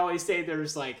 but I always say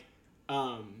there's like,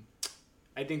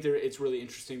 I think it's really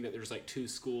interesting that there's like two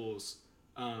schools,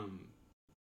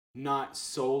 not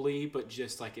solely, but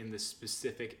just like in the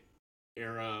specific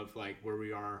era of like where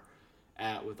we are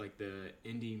at with like the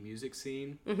indie music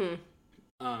scene.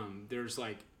 There's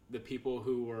like the people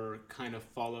who were kind of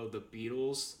follow the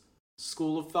Beatles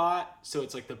school of thought. So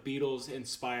it's like the Beatles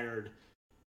inspired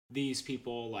these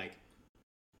people, like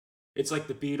it's like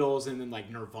the Beatles and then like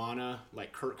Nirvana,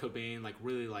 like Kurt Cobain, like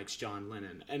really likes John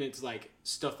Lennon. And it's like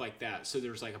stuff like that. So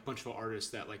there's like a bunch of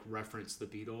artists that like reference the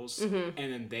Beatles. And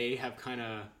then they have kind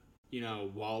of, you know,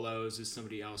 Wallows is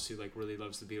somebody else who like really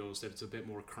loves the Beatles, that it's a bit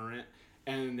more current.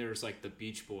 And then there's like the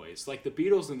Beach Boys. Like the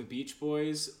Beatles and the Beach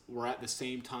Boys were at the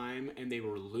same time and they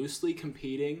were loosely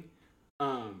competing.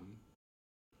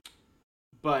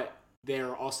 But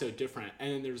they're also different.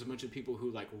 And then there's a bunch of people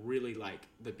who like really like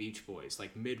the Beach Boys,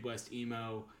 like Midwest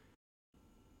emo.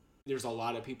 There's a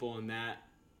lot of people in that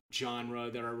genre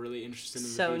that are really interested in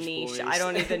the Beach niche. Boys. I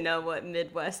don't even know what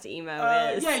Midwest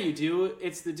emo is. Yeah, you do.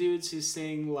 It's the dudes who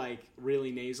sing like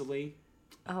really nasally.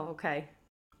 Oh, okay.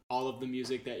 All of the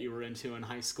music that you were into in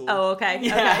high school. Oh, okay.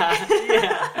 Yeah. Okay.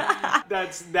 Yeah.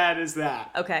 That is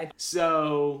that. Okay.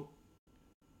 So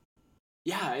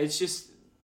yeah, it's just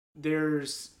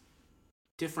there's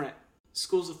different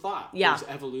schools of thought. Yeah. There's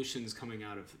evolutions coming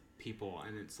out of people,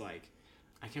 and it's like,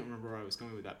 I can't remember where I was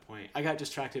going with that point. I got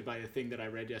distracted by the thing that I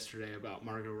read yesterday about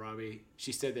Margot Robbie.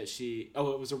 She said that it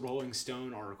was a Rolling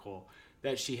Stone article,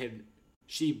 that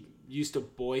she used to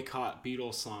boycott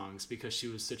Beatles songs because she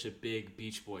was such a big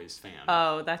Beach Boys fan.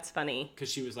 Oh, that's funny.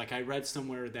 Because she was like, I read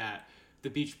somewhere that the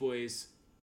Beach Boys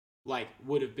like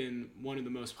would have been one of the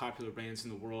most popular bands in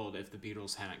the world if the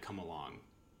Beatles hadn't come along.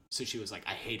 So she was like,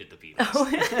 I hated the Beatles.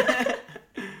 Oh.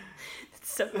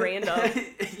 It's so random.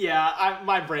 Yeah,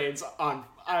 my brain's on.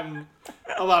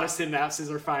 A lot of synapses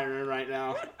are firing right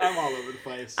now. I'm all over the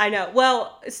place. I know.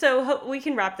 Well, so we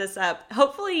can wrap this up.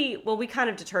 Hopefully, we kind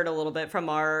of deterred a little bit from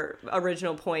our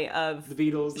original point of the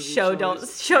Beatles. Show don't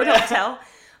tell.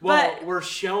 Well, but we're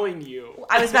showing you.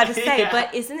 I was about to say, Yeah.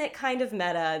 But isn't it kind of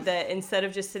meta that instead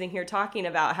of just sitting here talking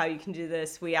about how you can do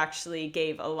this, we actually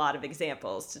gave a lot of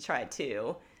examples to try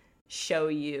to show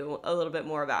you a little bit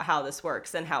more about how this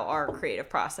works and how our creative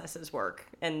processes work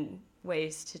and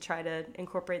ways to try to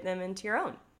incorporate them into your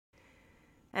own.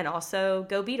 And also,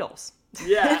 go Beatles.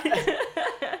 Yeah.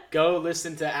 Go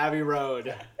listen to Abbey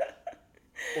Road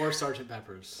or Sgt.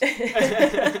 Pepper's.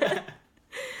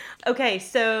 Okay,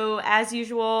 so as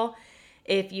usual,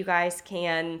 if you guys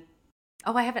can...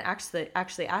 Oh, I haven't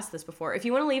actually asked this before. If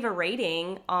you want to leave a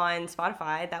rating on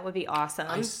Spotify, that would be awesome.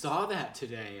 I saw that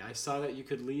today. I saw that you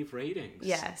could leave ratings.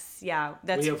 Yes, yeah.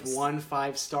 We have 1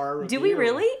 5-star review. Do we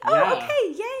really? Oh, yeah.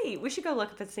 Okay, yay. We should go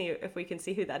look up and see if we can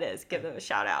see who that is. Give them a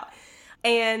shout out.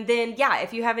 And then, yeah,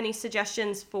 if you have any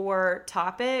suggestions for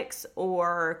topics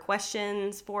or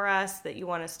questions for us that you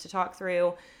want us to talk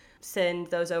through, send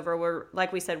those over.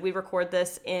 Like we said, we record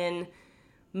this in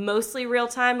mostly real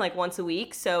time, like once a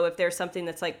week. So if there's something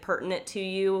that's like pertinent to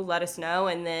you, let us know.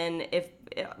 And then if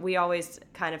we always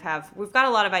kind of we've got a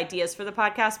lot of ideas for the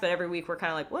podcast, but every week we're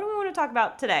kind of like, what do we want to talk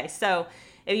about today? So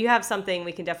if you have something,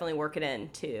 we can definitely work it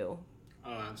into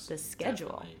the schedule.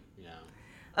 Definitely. Yeah.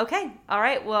 Okay. All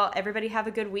right. Well, everybody have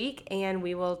a good week and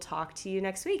we will talk to you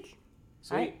next week.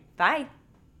 Sweet. All right. Bye.